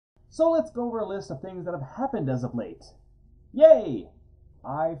So let's go over a list of things that have happened as of late. Yay!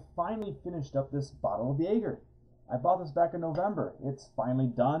 I finally finished up this bottle of Jager. I bought this back in November. It's finally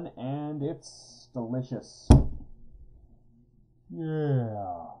done and it's delicious.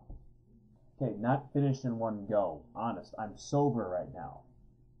 Yeah. Okay, not finished in one go. Honest, I'm sober right now.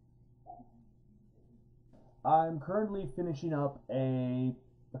 I'm currently trying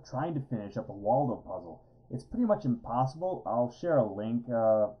to finish up a Waldo puzzle. It's pretty much impossible. I'll share a link,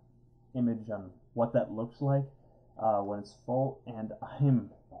 image on what that looks like when it's full, and I'm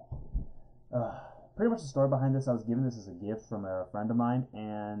pretty much the story behind this. I was given this as a gift from a friend of mine,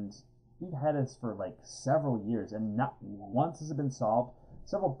 and we've had this for like several years, and not once has it been solved.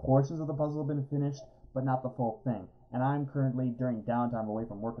 Several portions of the puzzle have been finished, but not the full thing. And I'm currently, during downtime away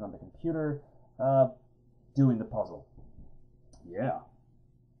from working on the computer, doing the puzzle. Yeah.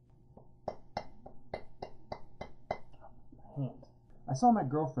 Hand. I saw my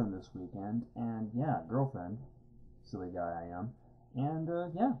girlfriend this weekend, and yeah, girlfriend, silly guy I am, and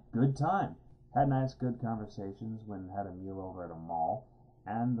yeah, good time. Had nice, good conversations when had a meal over at a mall,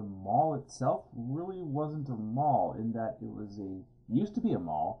 and the mall itself really wasn't a mall in that it used to be a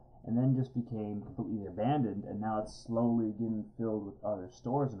mall, and then just became completely abandoned, and now it's slowly getting filled with other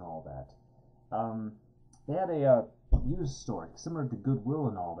stores and all that. They had a used store similar to Goodwill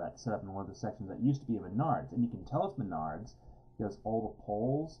and all that set up in one of the sections that used to be a Menards, and you can tell it's Menards because all the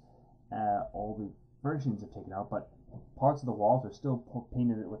poles, all the furnishings are taken out, but parts of the walls are still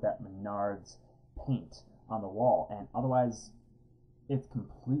painted with that Menards paint on the wall, and otherwise it's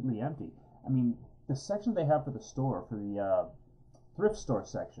completely empty. I mean, the section they have for the store, for the thrift store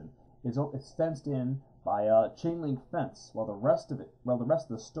section, it's fenced in by a chain link fence, while the rest of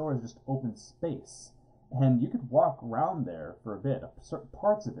the store is just open space. And you could walk around there for a bit, certain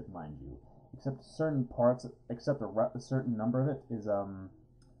parts of it, mind you, except certain parts, except a certain number of it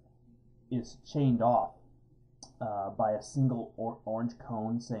is chained off by a single orange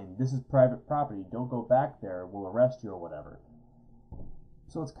cone saying, "This is private property, don't go back there, we'll arrest you," or whatever.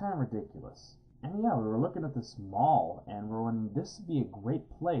 So it's kind of ridiculous. And yeah, we were looking at this mall, and we're wondering, this would be a great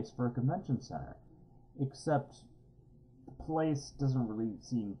place for a convention center. Except the place doesn't really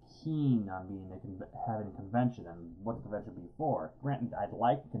seem keen on having a convention and what the convention would be for. Granted, I'd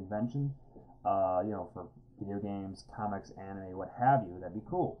like a convention, for video games, comics, anime, what have you. That'd be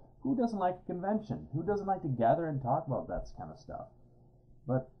cool. Who doesn't like a convention? Who doesn't like to gather and talk about that kind of stuff?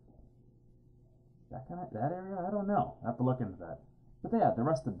 But that area, I don't know. I have to look into that. But yeah, the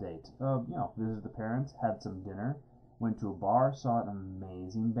rest of the date, visited the parents, had some dinner, went to a bar, saw an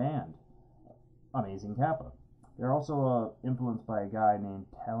amazing band, Amazing Kappa. They're also influenced by a guy named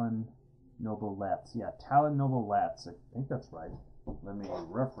Talon Nobiletz. Yeah, Talon Nobiletz. I think that's right. Let me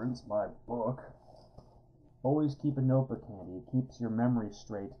reference my book. Always keep a notebook handy. It keeps your memory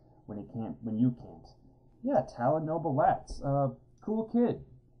straight when you can't. Yeah, Talon Nobiletz. Cool kid.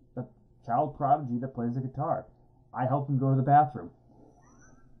 A child prodigy that plays the guitar. I helped him go to the bathroom.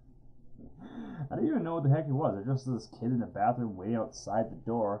 I didn't even know what the heck he was. There's just this kid in the bathroom way outside the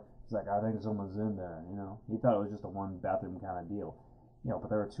door. He's like, I think someone's in there, He thought it was just a one bathroom kind of deal. But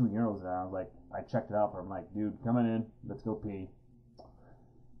there were 2 urinals there. I was like, I checked it out for him. Like, dude, coming in, let's go pee.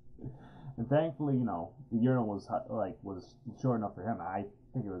 And thankfully, the urinal was short enough for him.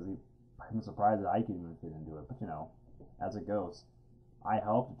 I'm surprised that I could even fit into it. But as it goes, I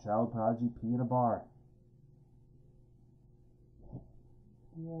helped a child prodigy pee in a bar.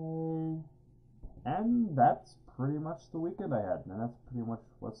 Yay. And that's pretty much the weekend I had, and that's pretty much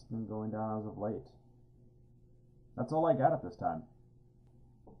what's been going down as of late. That's all I got at this time.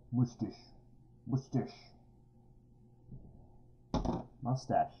 Mustache. Mustache.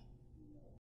 Mustache.